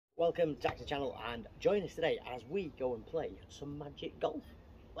Welcome back to the channel and join us today as we go and play some magic golf.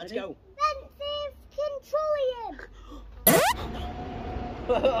 Let's go. That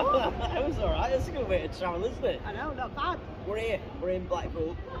was alright, that's a good way to travel, isn't it? I know, not bad. We're in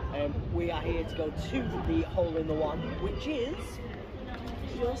Blackpool. We are here to go to the hole in the one, which is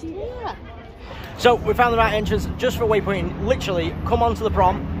just here. So we found the right entrance just for waypointing. Literally, come onto the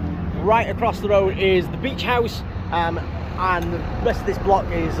prom. Right across the road is the beach house, and the rest of this block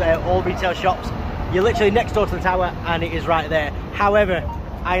is all retail shops. You're literally next door to the tower, and it is right there. However,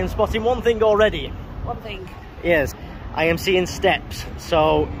 I am spotting one thing already. One thing. Yes, I am seeing steps.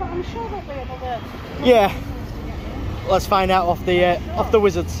 So. But I'm sure there'll be another. Yeah. Let's find out off the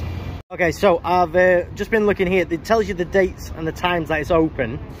wizards. Okay, so I've just been looking here. It tells you the dates and the times that it's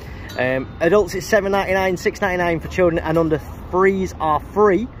open. Adults it's $7.99, $6.99 for children, and under 3s are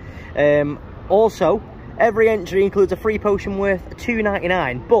free. Also, every entry includes a free potion worth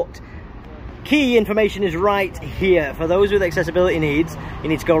 $2.99. But key information is right here. For those with accessibility needs, you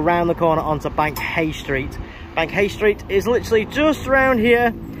need to go around the corner onto Bank Hay Street. Bank Hay Street is literally just around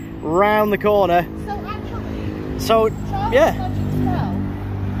here, round the corner. So yeah.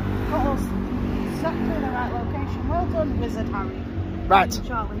 Got us exactly in the right location. Well done, Wizard Harry. Right.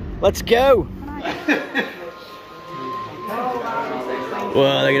 Charlie. Let's go.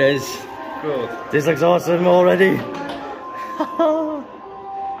 Whoa, look at this. Good. This looks awesome already. Look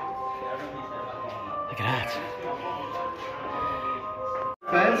at that.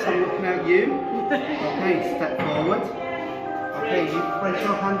 First, I'm looking at you. Okay, step forward. Okay, you place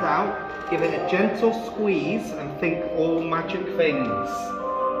your hand out, give it a gentle squeeze, and think all magic things.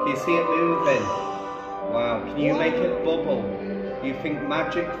 Can you see it moving? Wow, can you make it bubble? You think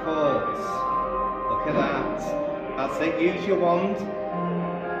magic thoughts. Look at that. That's it, use your wand.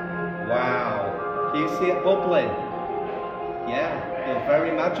 Wow. Can you see it bubbling? Yeah, you're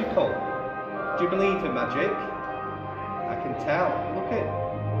very magical. Do you believe in magic? I can tell. Look at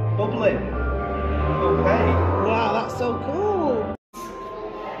bubbling. Okay. Wow, that's so cool.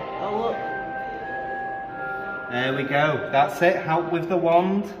 Oh look. There we go. That's it. Help with the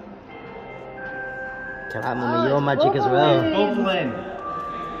wand. Tell that, Mummy, you're magic as well. Bubbling.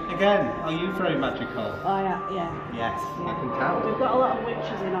 Again, are you very magical? Oh yeah. Yes, I can tell. We've got a lot of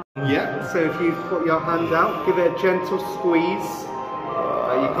witches in our. Yeah, so if you put your hand out, give it a gentle squeeze.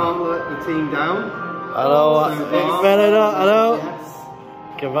 You can't let the team down. Hello, hello. Yes.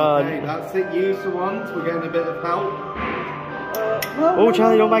 Come on. Okay, that's it. Use the wand. We're getting a bit of help. Oh,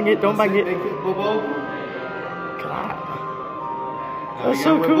 Charlie, don't bang it, don't bang it. Make it bubble. That's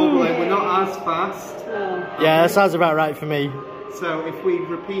so we're cool. Bubbling. We're not as fast. Yeah, that sounds about right for me. So if we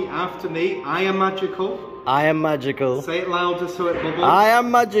repeat after me, I am magical. I am magical. Say it louder so it bubbles. I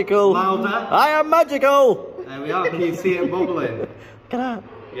am magical. Louder. I am magical. There we are. Can you see it bubbling? Look at that.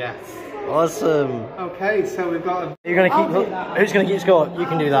 Yes. Awesome. Okay, so we've got a... You're gonna keep. Who's gonna keep score? You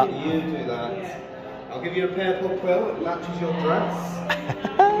can do that. You do that. I'll give you a purple quill. It matches your dress.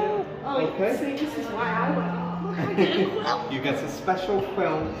 Okay. See, this is why I went. You get a special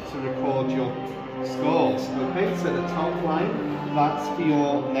quill to record your scores. Okay, so the top line, that's for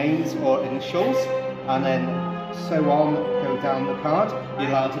your names or initials, and then so on, go down the card. You're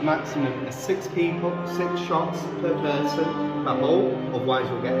allowed a maximum of 6 people, 6 shots per person per hole, otherwise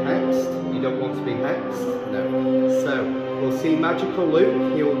you'll get hexed. You don't want to be hexed, no. So, we'll see Magical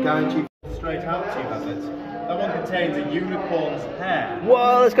Luke, he will guide you straight out to you, has it? That one contains a unicorn's hair.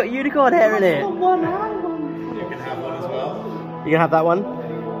 Whoa, it's got unicorn hair in it. One eye one. You can have one as well. You can have that one.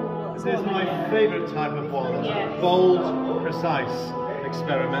 This is my favourite type of wand. Yeah. Bold, precise,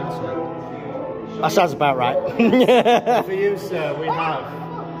 experimental. That sounds about right. For you, sir, we have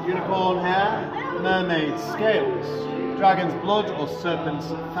unicorn hair, mermaid scales, dragon's blood, or serpent's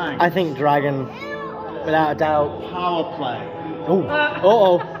fangs. I think dragon, without a doubt. Power play.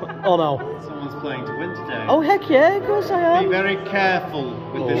 Oh, oh no. Someone's playing to win today. Oh heck yeah, of course I Be am. very careful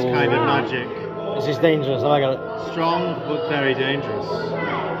with this kind of magic. This is dangerous. Oh, I got it. Strong, but very dangerous.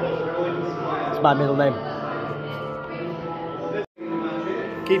 It's my middle name.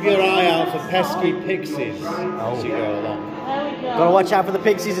 Keep your eye out for pesky pixies as you go along. There we go. Gotta watch out for the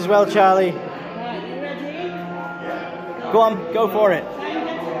pixies as well, Charlie. Right, you ready? Go on, go for it.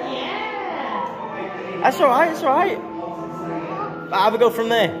 That's alright, it's alright. I'll have a go from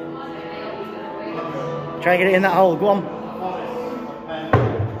there. Try and get it in that hole, go on.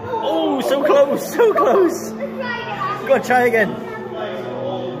 Oh, so close, so close. Go on, try again.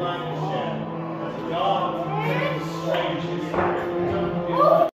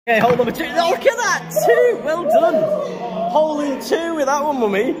 Okay, hole number 2. Oh, look at that! 2! Well done! Hole in 2 with that one,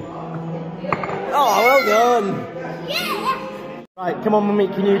 Mummy. Oh, well done. Right, come on, mummy,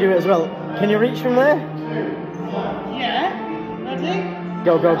 can you do it as well? Can you reach from there? Yeah. Ready?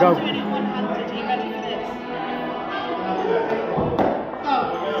 Go, go, go. I'm doing it one-handed. Are you ready for this? Oh.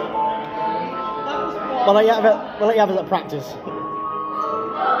 That was one. We'll let you have it at practice.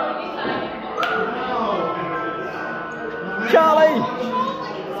 Charlie!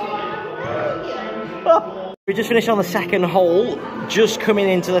 Oh. We just finished on the second hole, just coming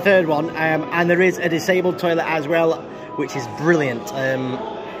into the third one, and there is a disabled toilet as well, which is brilliant.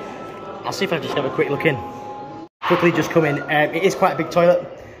 I'll see if I just have a quick look in. Quickly just come in. It is quite a big toilet.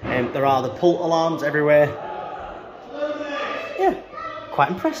 There are the pull alarms everywhere. Yeah,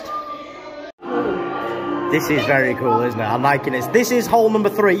 quite impressed. This is very cool, isn't it? I'm liking this. This is hole number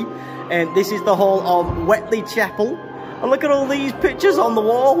 3, and this is the hole of Wetley Chapel. And look at all these pictures on the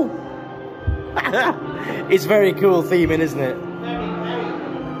wall. It's very cool theming, isn't it?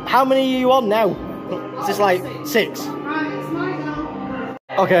 How many are you on now? Is this like 6? Right, it's mine now.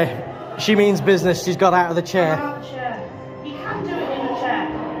 Okay, she means business. She's got out of the chair. You can do it in a chair.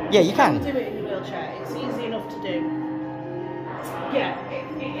 Yeah, you can. You can do it in a wheelchair. It's easy enough to do. Yeah,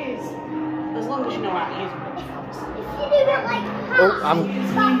 it is. As long as you know how to use a wheelchair, obviously. If you do it like half, Oh,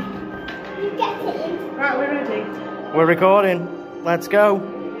 you get it in. Right, we're ready. we're recording. Let's go.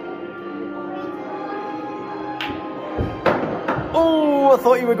 Oh, I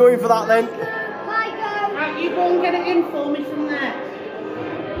thought you were going for that then. Right, you go and get it in for me from there.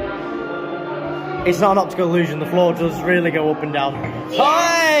 It's not an optical illusion. The floor does really go up and down.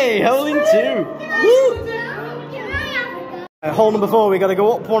 Hi, hole in 2. Woo! Hole number 4, we got to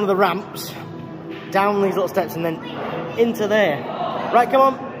go up one of the ramps, down these little steps, and then into there. Right, come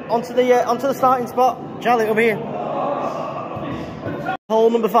on, onto the starting spot. Charlie, over here. Hole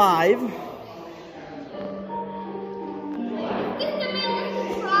number 5.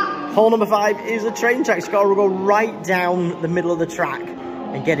 Hole number 5 is a train track. It's got to go right down the middle of the track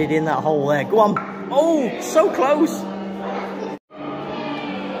and get it in that hole there. Go on. Oh, so close.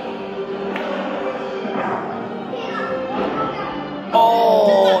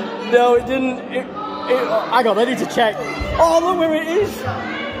 Oh, no, it didn't. Hang on, I need to check. Oh, look where it is.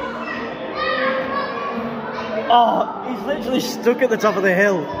 Oh, he's literally stuck at the top of the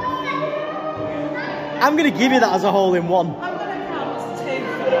hill. I'm going to give you that as a hole in 1. I'm going to count as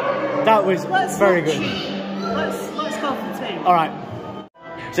 2. That was very good. Let's go for 2. All right.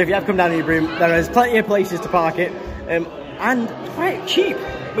 So if you have come down to your broom, there is plenty of places to park it, and quite cheap.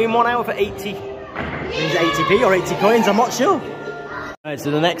 I mean, 1 hour for 80, 80p or 80 coins. I'm not sure. Right,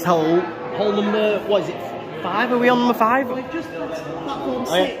 so the next hole number, what is it? 5? Are we on number 5? We've just got platform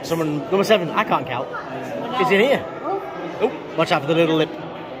 6. Oh, yeah, number 7. I can't count. Is it here? Oh, watch out for the little lip.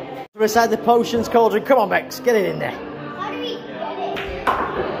 We're beside the potions cauldron. Come on, Bex, get it in there. How do we get it?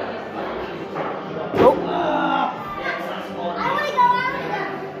 Oh. I want to go out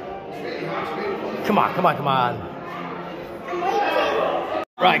there. Come on, come on, come on. I'm waiting.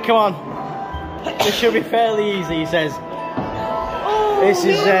 Right, come on. This should be fairly easy, he says. This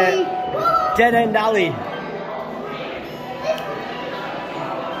is Dead End Alley.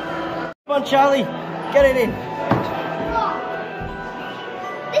 Come on, Charlie, get it in.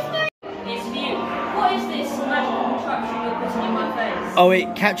 It's new. What is this magical contraption you're putting in my face? Oh,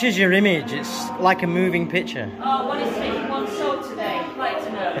 it captures your image. It's like a moving picture. Oh, what is taking one soul today? Like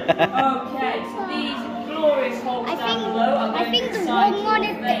to know. Okay, so these glorious holes down below are I going think the inside wrong one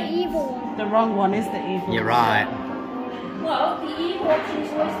your is the face. evil one. The wrong one is the evil. You're right. Well, the evil option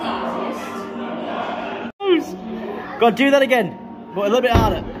is always the easiest. Go on, do that again, but a little bit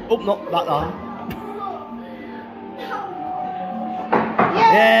harder. Oh, not that hard.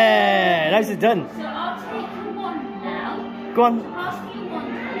 Yeah, nicely done. So I'll take you one now. Go on. Ask you one,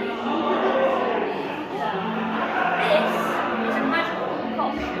 please. This is a magical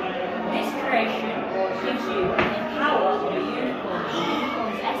concoction. This creation gives you the power of a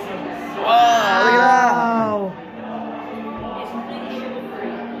unicorn's essence. Wow, look at It's completely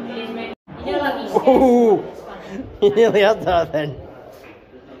sugar-free. It is made. You know, like you that. Ooh, you nearly had that then.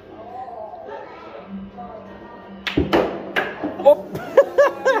 Oh.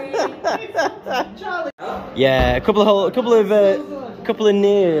 Yeah, a couple of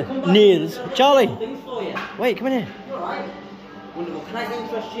nears. Charlie, wait, come in here. Alright. Wonderful. Can I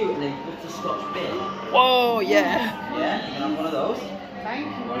interest you in a butterscotch beer? Whoa, yeah. Yeah, you can have one of those. Thank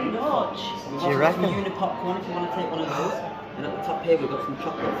you very much. We've Do you also got reckon? some unipopcorn if you want to take one of those. And at the top here we've got some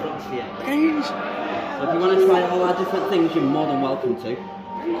chocolate fronts for you. Please. So if you want to try all our different things, you're more than welcome to. Thank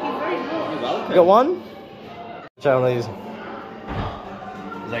you very much. You're welcome. Got one? Charlie, is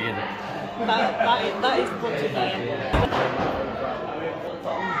that good? That is butterbeer.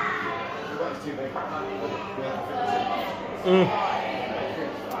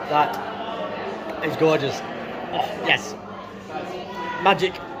 That is gorgeous. Oh, yes.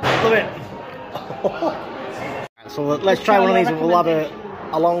 Magic. Love it. So let's try one of these and we'll have a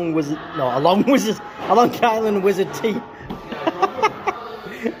long Island wizard tea.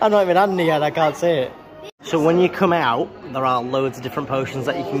 I'm not even had any yet, I can't say it. So when you come out, there are loads of different potions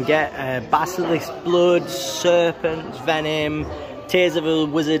that you can get. Basilisk blood, serpents, venom, tears of a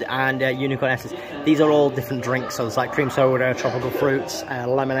wizard, and unicorn essence. These are all different drinks, so it's like cream soda, tropical fruits,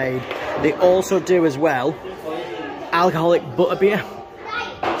 lemonade. They also do as well alcoholic butterbeer.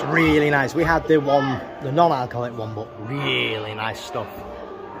 It's really nice. We had the non-alcoholic one, but really nice stuff.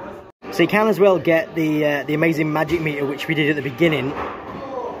 So you can as well get the amazing magic meter, which we did at the beginning.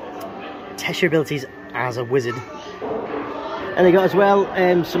 Test your abilities as a wizard. And they got as well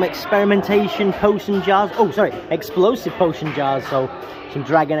some experimentation potion jars. Oh, sorry, explosive potion jars. So some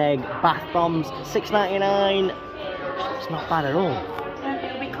dragon egg bath bombs, $6.99. It's not bad at all.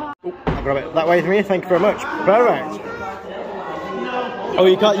 Oh, I'll grab it that way for me. Thank you very much. Perfect. Oh,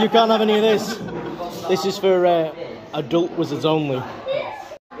 you can't have any of this. This is for adult wizards only.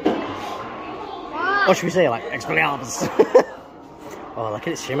 What should we say? Like Expelliarmus. Oh, look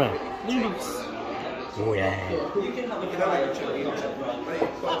at it shimmer. Oh yeah.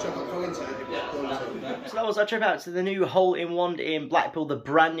 So that was our trip out to the new hole-in-one in Blackpool, the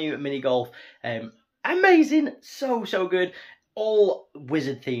brand new mini golf. Amazing, so good. All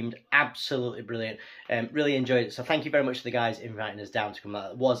wizard themed, absolutely brilliant. Really enjoyed it. So thank you very much to the guys inviting us down to come.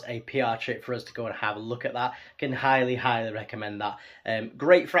 That was a PR trip for us to go and have a look at that. Can highly recommend that.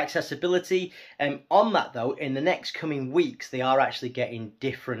 Great for accessibility. On that though, in the next coming weeks, they are actually getting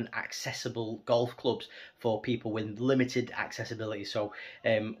different accessible golf clubs for people with limited accessibility. So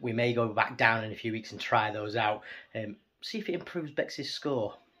we may go back down in a few weeks and try those out. See if it improves Bex's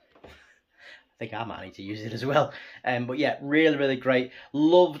score. I think I might need to use it as well. But yeah, really great.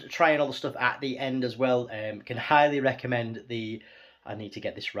 Loved trying all the stuff at the end as well. Can highly recommend the, I need to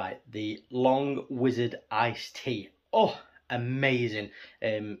get this right, the Long Wizard Iced Tea. Oh, amazing.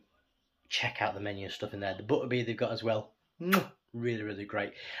 Check out the menu and stuff in there. The butterbeer they've got as well. Really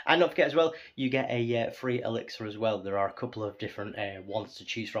great. And don't forget as well, you get a free elixir as well. There are a couple of different ones to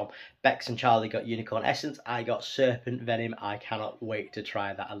choose from. Bex and Charlie got unicorn essence. I got serpent venom. I cannot wait to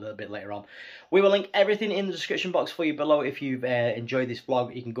try that a little bit later on. We will link everything in the description box for you below. If you've enjoyed this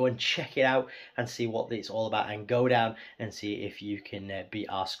vlog, you can go and check it out and see what it's all about, and go down and see if you can beat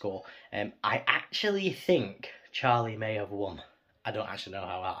our score. I actually think Charlie may have won. I don't actually know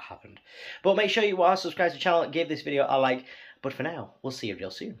how that happened. But make sure you are subscribed to the channel, give this video a like. But for now, we'll see you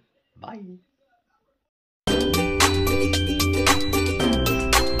real soon. Bye.